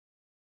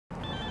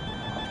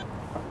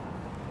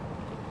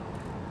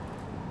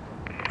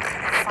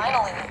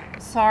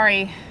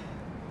sorry.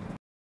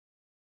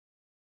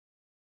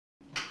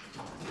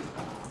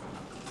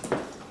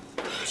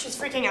 She's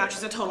freaking out.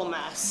 She's a total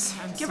mess.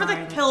 Give her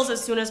the pills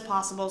as soon as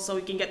possible so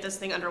we can get this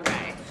thing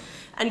underway.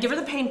 And give her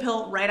the pain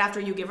pill right after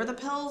you give her the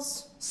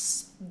pills.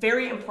 It's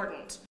very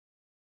important.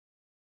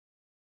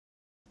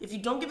 If you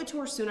don't give it to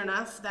her soon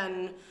enough,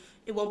 then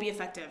it won't be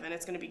effective and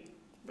it's going to be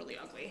really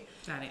ugly.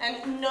 Got it.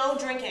 And no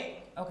drinking.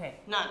 Okay.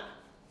 None.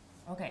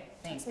 Okay,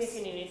 thanks. Text me if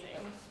you need anything.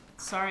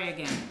 Sorry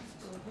again.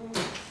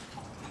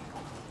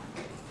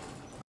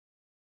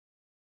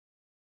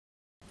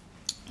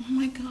 Oh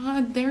my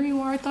God, there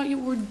you are. I thought you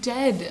were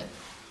dead.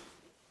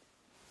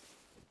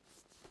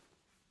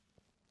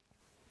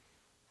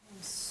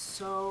 I'm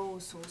so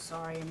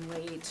sorry I'm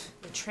late.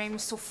 The train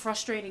was so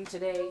frustrating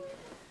today.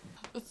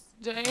 This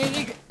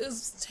day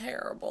is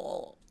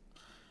terrible.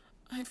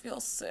 I feel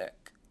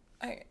sick.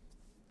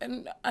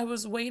 I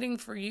was waiting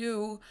for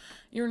you.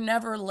 You're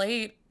never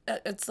late.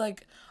 It's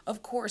like,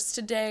 of course,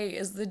 today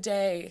is the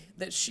day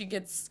that she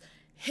gets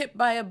hit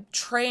by a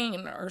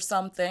train or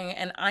something,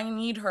 and I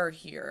need her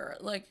here.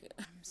 Like,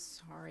 I'm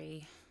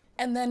sorry.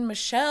 And then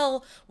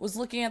Michelle was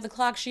looking at the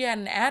clock. She had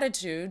an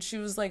attitude. She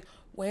was like,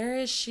 where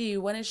is she?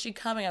 When is she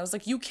coming? I was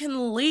like, you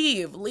can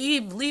leave.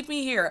 Leave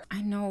me here.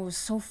 I know, it was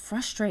so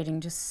frustrating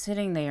just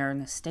sitting there in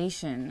the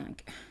station.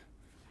 Like,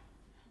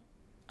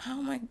 how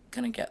am I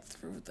gonna get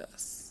through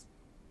this?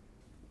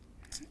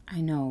 I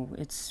know,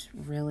 it's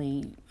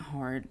really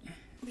hard.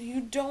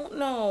 You don't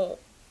know.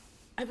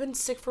 I've been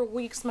sick for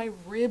weeks. My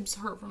ribs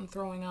hurt from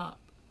throwing up.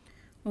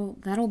 Well,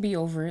 that'll be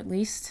over at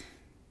least.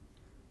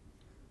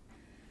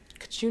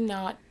 Could you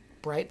not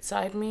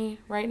brightside me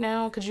right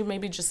now? Could you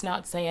maybe just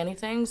not say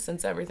anything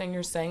since everything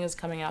you're saying is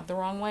coming out the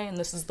wrong way and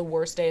this is the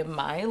worst day of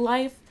my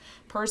life,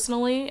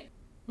 personally?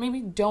 Maybe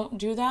don't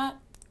do that.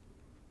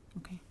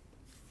 Okay.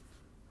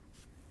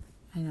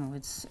 I know,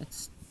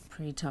 it's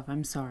pretty tough.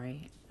 I'm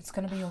sorry. It's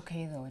gonna be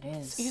okay, though. It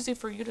is. It's easy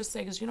for you to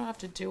say because you don't have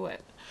to do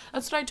it.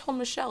 That's what I told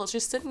Michelle.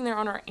 She's sitting there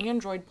on her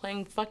Android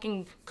playing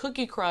fucking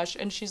Cookie Crush,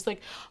 and she's like,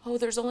 oh,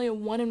 there's only a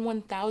 1 in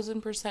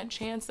 1,000%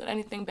 chance that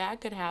anything bad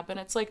could happen.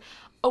 It's like,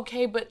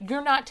 okay, but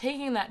you're not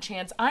taking that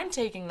chance. I'm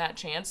taking that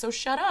chance, so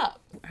shut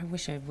up. I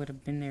wish I would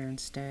have been there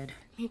instead.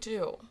 Me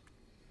too.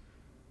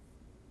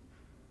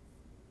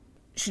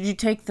 Should you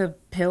take the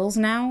pills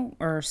now,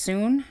 or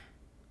soon?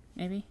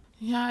 Maybe?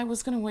 Yeah, I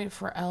was gonna wait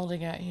for Elle to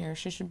get here.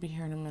 She should be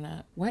here in a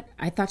minute. What?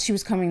 I thought she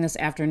was coming this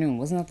afternoon.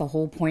 Wasn't that the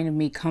whole point of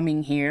me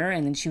coming here?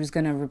 And then she was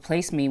gonna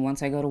replace me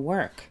once I go to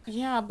work.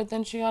 Yeah, but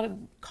then she got a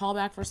call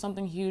back for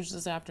something huge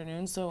this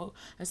afternoon, so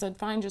I said,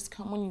 fine, just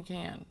come when you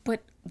can.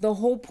 But the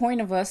whole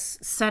point of us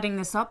setting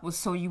this up was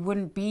so you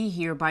wouldn't be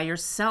here by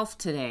yourself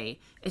today.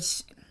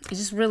 It's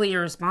just really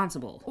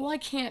irresponsible. Well, I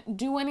can't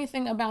do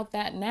anything about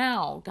that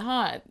now.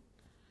 God.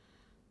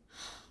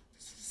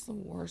 This is the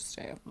worst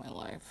day of my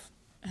life.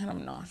 And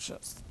I'm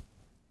nauseous.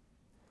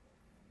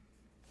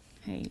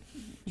 Hey,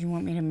 you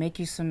want me to make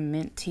you some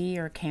mint tea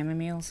or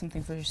chamomile,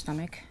 something for your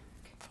stomach?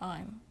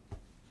 Fine.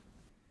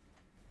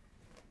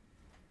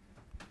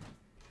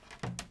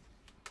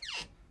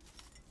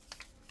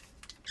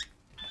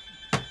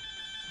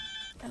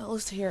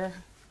 Elle's here.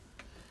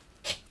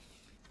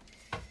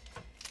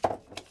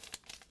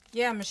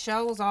 Yeah,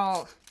 Michelle was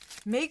all,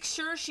 make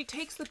sure she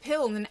takes the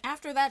pill, and then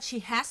after that she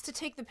has to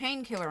take the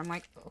painkiller. I'm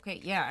like, okay,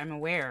 yeah, I'm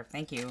aware,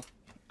 thank you.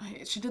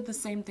 She did the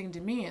same thing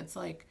to me. It's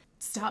like,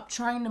 stop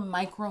trying to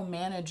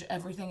micromanage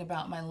everything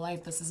about my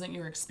life. This isn't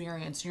your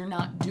experience. You're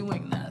not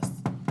doing this.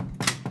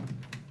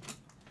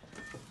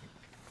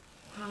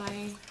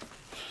 Hi.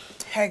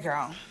 Hey,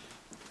 girl.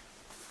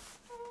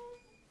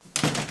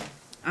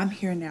 I'm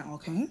here now,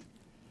 okay?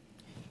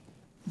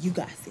 You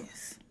got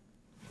this.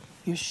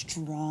 You're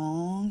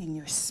strong and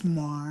you're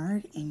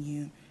smart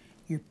and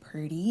you're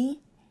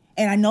pretty.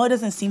 And I know it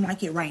doesn't seem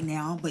like it right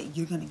now, but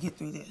you're gonna get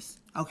through this,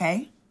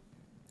 okay?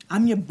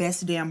 I'm your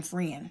best damn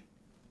friend,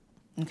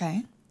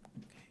 okay?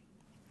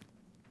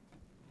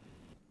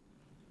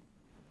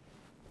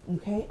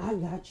 Okay, I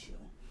got you.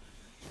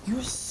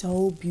 You're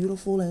so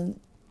beautiful and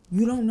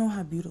you don't know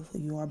how beautiful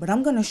you are, but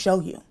I'm gonna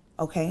show you,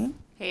 okay?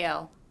 Hey,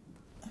 Elle.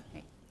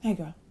 Hey,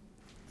 girl.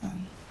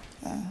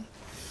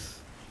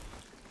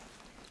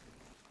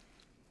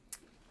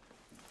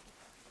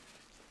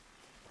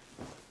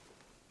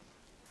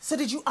 So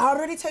did you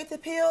already take the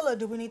pill or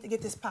do we need to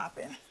get this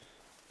popping?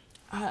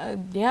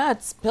 Yeah,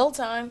 it's pill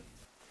time.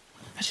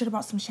 I should have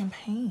brought some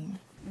champagne.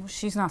 Well,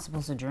 she's not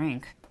supposed to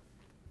drink.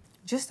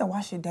 Just to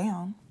wash it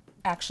down.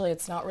 Actually,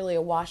 it's not really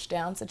a wash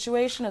down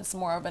situation. It's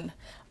more of an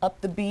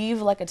up the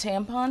beeve like a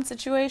tampon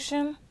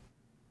situation.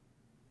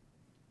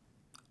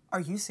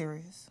 Are you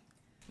serious?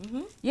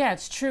 Mm-hmm. Yeah,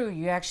 it's true.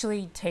 You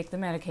actually take the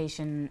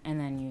medication and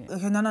then you...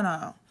 Okay,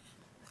 no.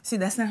 See,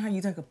 that's not how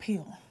you take a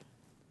pill.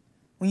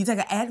 When you take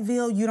an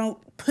Advil, you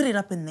don't put it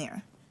up in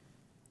there.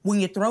 When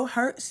your throat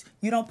hurts,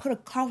 you don't put a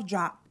cough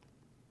drop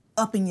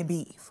up in your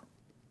beef.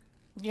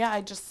 Yeah,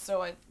 I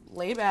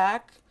lay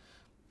back,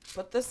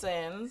 put this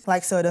in.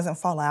 Like so it doesn't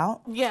fall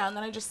out? Yeah, and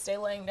then I just stay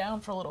laying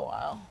down for a little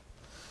while.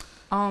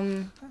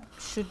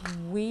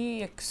 Should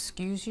we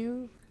excuse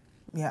you?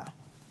 Yeah.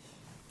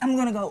 I'm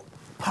gonna go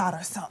pot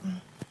or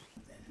something.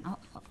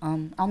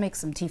 I'll make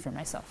some tea for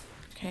myself.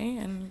 Okay,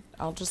 and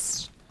I'll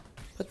just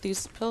put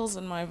these pills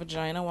in my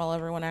vagina while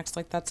everyone acts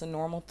like that's a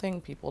normal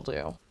thing people do.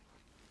 Oh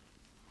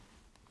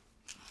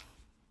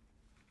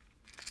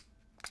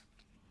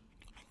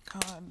my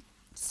God,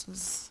 this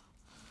is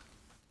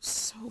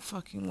so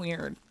fucking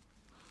weird.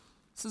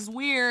 This is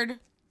weird.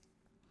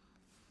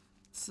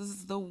 This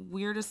is the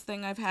weirdest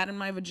thing I've had in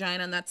my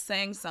vagina, and that's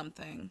saying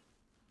something.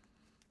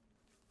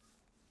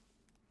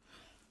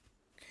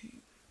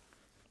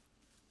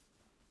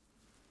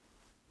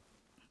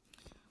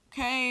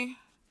 Okay,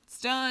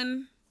 it's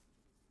done.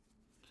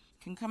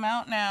 Can come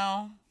out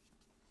now.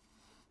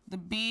 The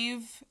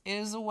beeve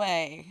is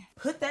away.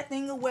 Put that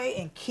thing away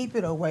and keep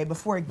it away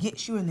before it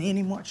gets you into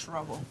any more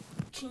trouble.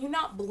 Can you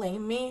not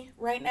blame me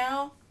right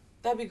now?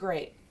 That'd be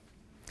great.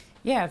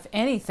 Yeah, if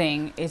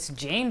anything, it's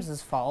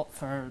James's fault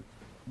for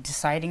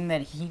deciding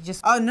that he just...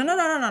 Oh,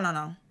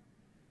 no.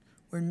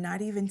 We're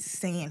not even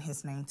saying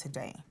his name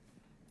today.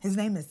 His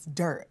name is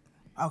Dirt,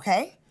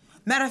 okay?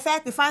 Matter of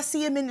fact, if I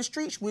see him in the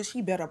streets, which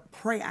he better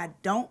pray I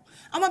don't,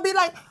 I'm gonna be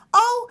like,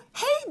 oh,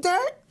 hey,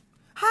 Dirt.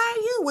 How are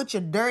you with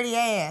your dirty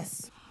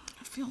ass?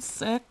 I feel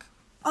sick.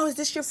 Oh, is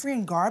this your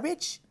friend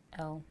Garbage?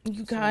 Oh,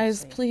 You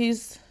guys,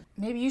 please.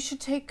 maybe you should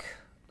take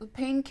the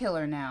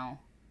painkiller now.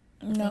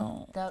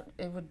 No. That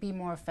it would be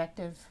more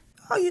effective.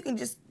 Oh, you can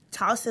just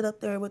toss it up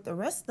there with the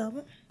rest of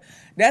them.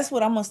 That's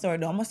what I'm gonna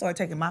start doing. I'm gonna start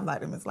taking my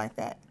vitamins like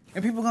that.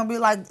 And people gonna be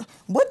like,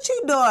 what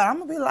you doing? I'm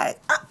gonna be like,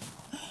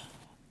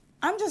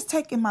 I'm just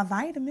taking my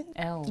vitamins.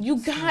 You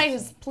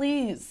guys,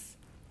 please.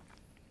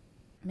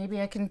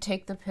 Maybe I can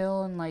take the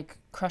pill and like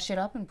crush it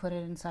up and put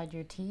it inside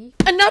your tea.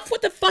 Enough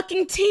with the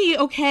fucking tea,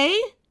 okay?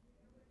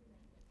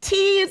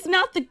 Tea is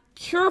not the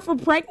cure for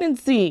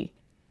pregnancy.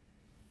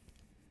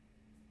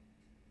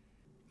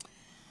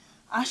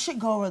 I should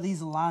go over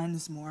these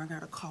lines more. I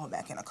got a call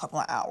back in a couple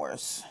of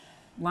hours.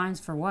 Lines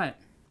for what?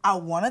 I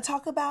want to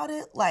talk about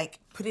it, like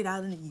put it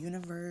out in the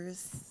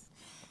universe.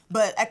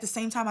 But at the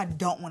same time, I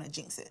don't want to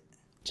jinx it.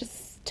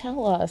 Just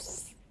tell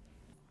us.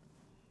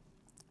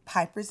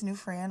 Piper's new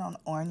friend on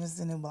Orange is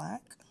the New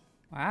Black.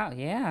 Wow,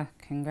 yeah.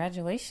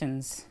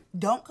 Congratulations.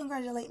 Don't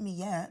congratulate me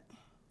yet.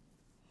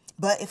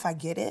 But if I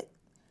get it,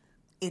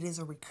 it is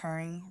a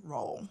recurring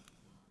role.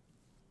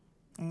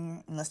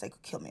 Unless they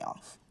could kill me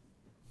off.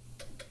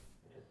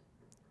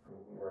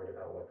 I'm worried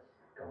about what's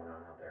going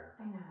on out there.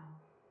 I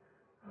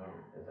know.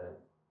 Is that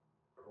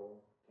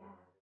cool?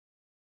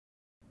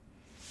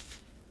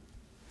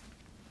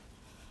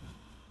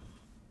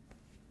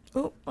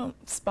 Oh, I'm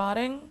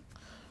spotting.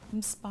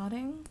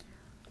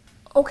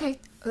 Okay,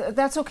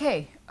 that's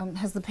okay.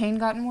 Has the pain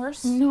gotten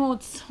worse? No,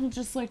 it's still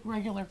just like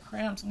regular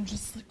cramps. I'm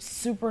just like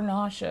super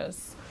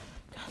nauseous.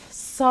 God, this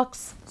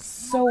sucks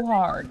so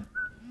hard.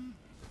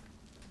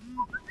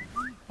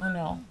 I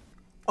know.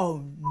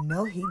 Oh,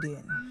 no, he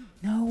didn't.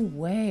 No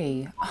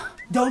way.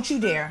 Don't you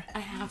dare. I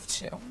have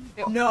to.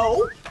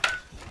 No.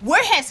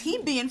 Where has he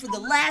been for the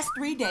last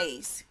 3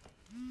 days?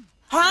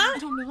 Huh? I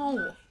don't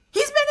know.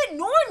 He's been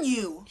ignoring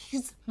you.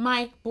 He's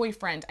my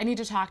boyfriend. I need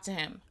to talk to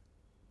him.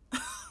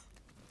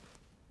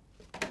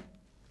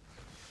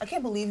 I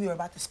can't believe you're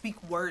about to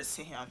speak words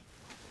to him.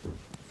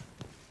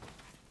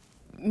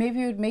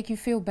 Maybe it would make you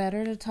feel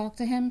better to talk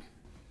to him?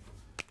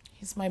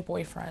 He's my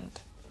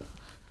boyfriend.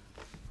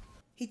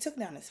 He took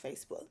down his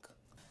Facebook.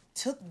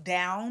 Took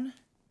down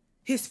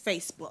his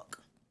Facebook.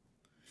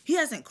 He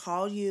hasn't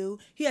called you.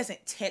 He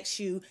hasn't texted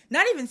you.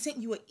 Not even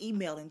sent you an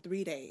email in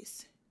 3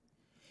 days.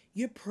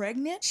 You're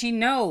pregnant? She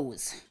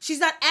knows. She's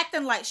not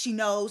acting like she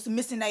knows,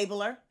 Miss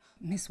Enabler.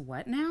 Miss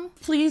what now?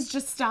 Please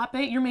just stop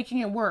it. You're making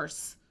it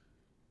worse.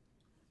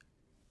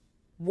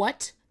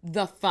 What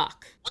the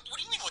fuck? What do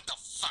you mean, what the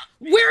fuck?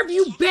 Where have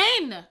you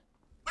been?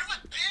 Where have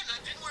I been?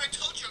 I've been where I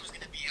told you I was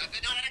gonna be. I've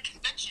been out at a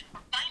convention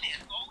for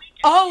finance all weekend.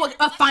 Oh,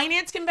 a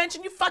finance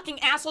convention? You fucking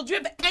asshole. Do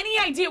you have any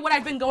idea what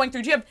I've been going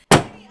through? Do you have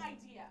any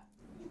idea?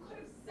 You could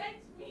have sent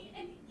me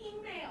an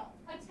email,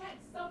 a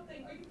text,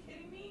 something. Are you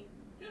kidding me?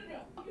 No.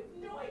 You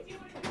have no idea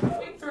what I've been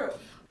going through.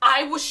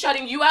 I was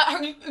shutting you out.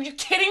 Are you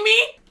kidding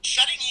me?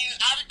 Shutting you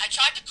out. I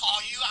tried to call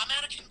you. I'm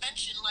at a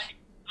convention, like,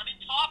 I'm in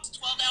talks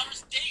 12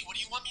 hours a day. What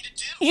do you want me to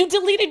do? You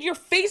deleted your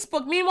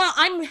Facebook. Meanwhile,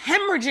 I'm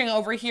hemorrhaging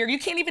over here. You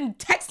can't even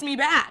text me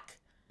back.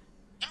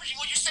 Emerging,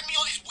 well, you sent me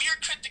all these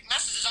weird cryptic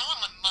messages. I don't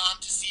want my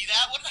mom to see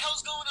that. What the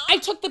hell's going on? I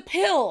took the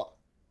pill.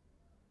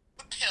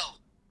 What pill?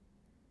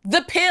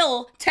 The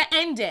pill to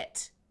end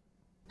it.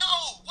 No,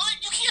 what?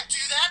 You can't do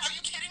that. Are you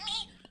kidding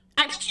me?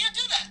 You can't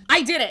do that.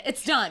 I did it.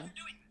 It's done. You're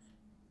doing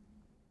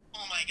this.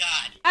 Oh my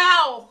god.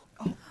 Ow.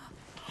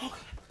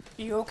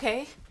 You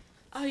okay?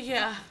 Oh,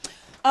 yeah.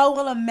 Oh,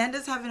 well,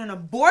 Amanda's having an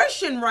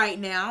abortion right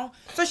now,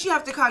 so she'll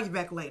have to call you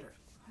back later.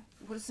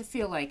 What does it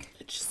feel like?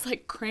 It's just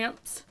like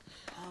cramps.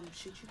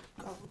 Should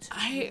you go to...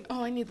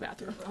 I need the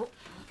bathroom.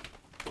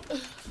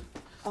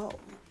 Oh.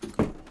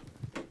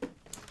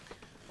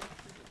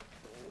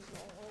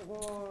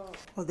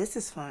 Well, this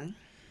is fun.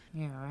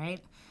 Yeah, right?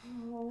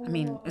 I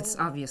mean, it's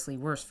obviously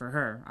worse for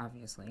her,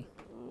 obviously.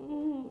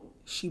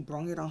 She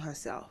brung it on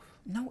herself.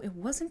 No, it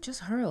wasn't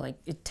just her. Like,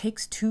 it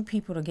takes two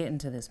people to get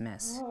into this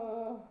mess.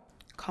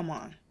 Come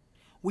on.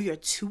 We are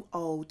too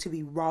old to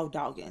be raw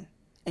dogging,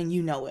 and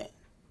you know it.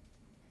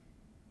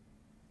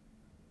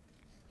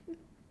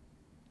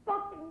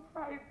 Fucking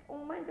Christ.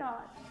 Oh my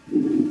God.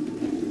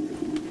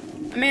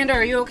 Amanda,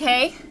 are you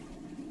okay?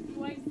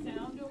 Do I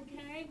sound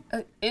okay?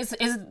 Is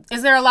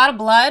there a lot of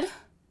blood?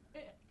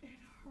 It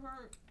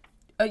hurt.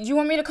 Do you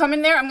want me to come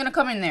in there? I'm gonna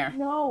come in there.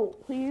 No,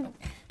 please.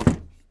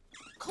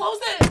 Close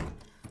it.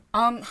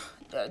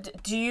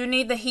 Do you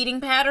need the heating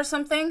pad or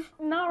something?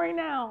 Not right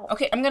now.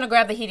 Okay, I'm gonna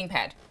grab the heating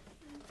pad.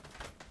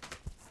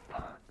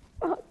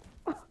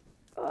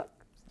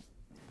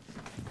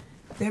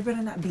 There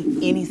better not be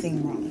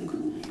anything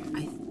wrong.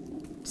 I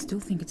still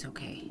think it's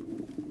okay.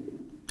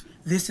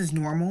 This is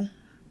normal?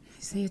 They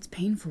say it's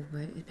painful,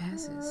 but it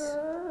passes.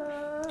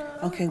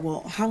 Okay,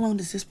 well, how long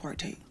does this part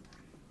take?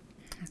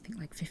 I think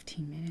like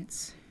 15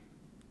 minutes.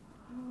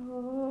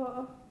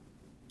 What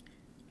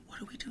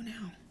do we do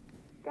now?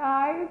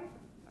 Guys,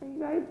 are you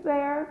guys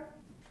there?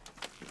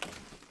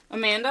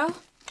 Amanda?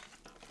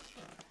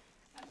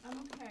 I'm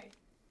okay.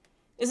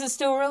 Is it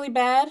still really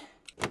bad?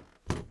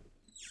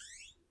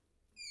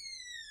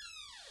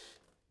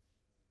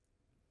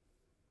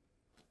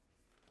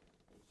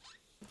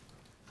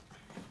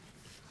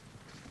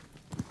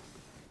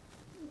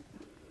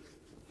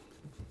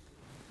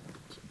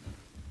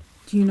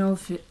 Do you know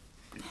if it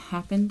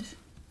happened?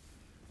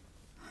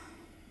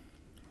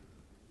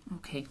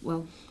 Okay,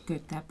 well,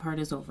 good. That part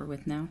is over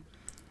with now.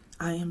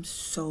 I am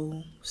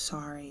so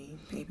sorry,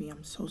 baby.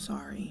 I'm so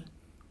sorry.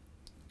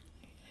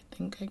 I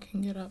think I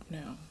can get up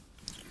now.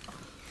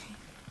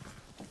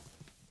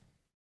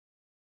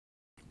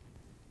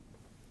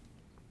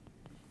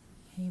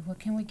 Hey, what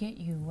can we get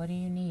you? What do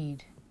you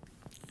need?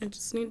 I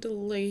just need to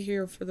lay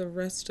here for the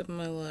rest of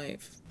my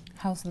life.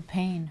 How's the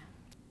pain?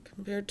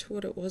 Compared to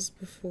what it was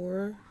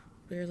before,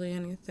 barely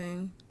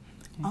anything.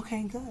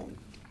 Okay, good.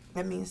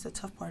 That means the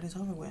tough part is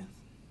over with.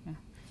 Yeah.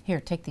 Here,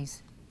 take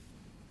these.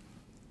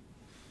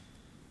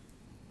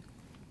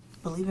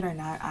 Believe it or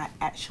not, I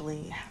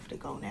actually have to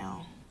go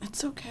now.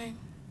 It's okay.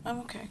 I'm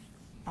okay.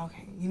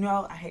 Okay, you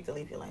know, I hate to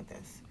leave you like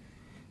this,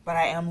 but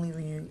I am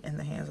leaving you in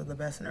the hands of the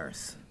best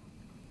nurse.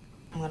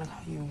 I'm gonna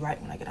call you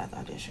right when I get out of the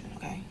audition,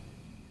 okay?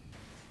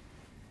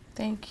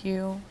 Thank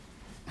you.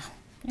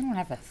 You don't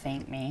have to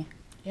thank me.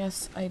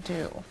 Yes, I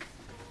do.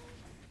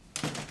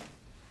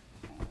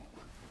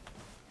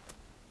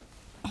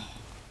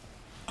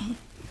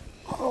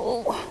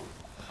 Oh,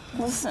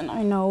 listen,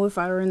 I know if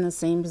I were in the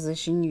same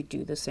position, you'd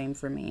do the same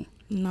for me.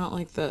 Not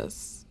like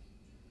this.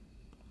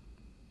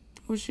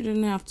 Wish you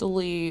didn't have to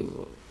leave.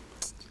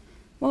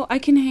 Well, I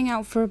can hang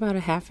out for about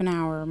a half an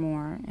hour or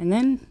more, and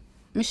then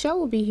Michelle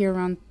will be here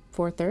around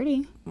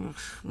 4:30. Ugh,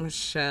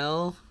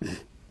 Michelle.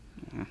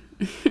 Yeah.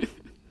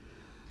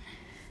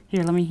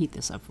 Here, let me heat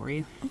this up for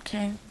you.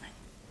 Okay.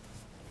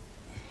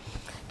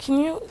 Can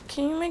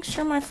you make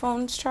sure my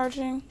phone's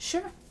charging?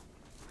 Sure.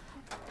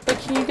 But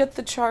can you get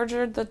the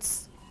charger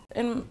that's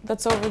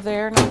over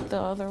there, not the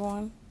other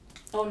one?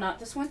 Oh, not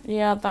this one?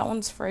 Yeah, that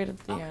one's right at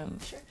the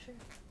end. Sure.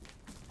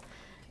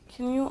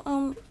 Can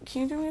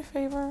you do me a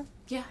favor?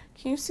 Yeah.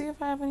 Can you see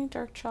if I have any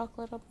dark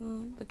chocolate up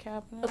in the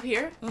cabinet? Up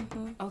here?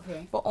 Mm-hmm.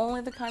 Okay. But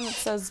only the kind that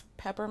says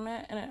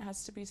peppermint, and it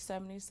has to be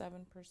 77%.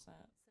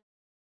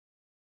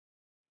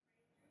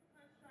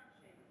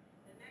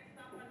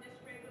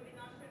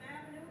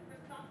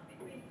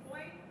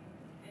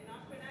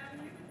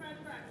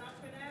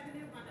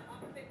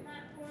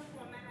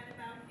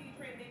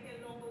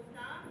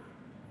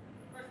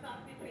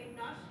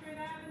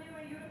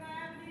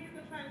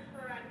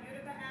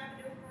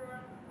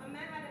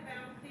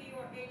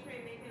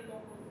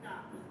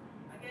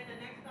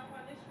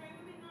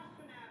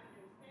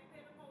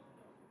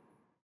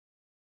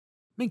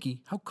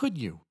 Minky, how could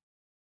you?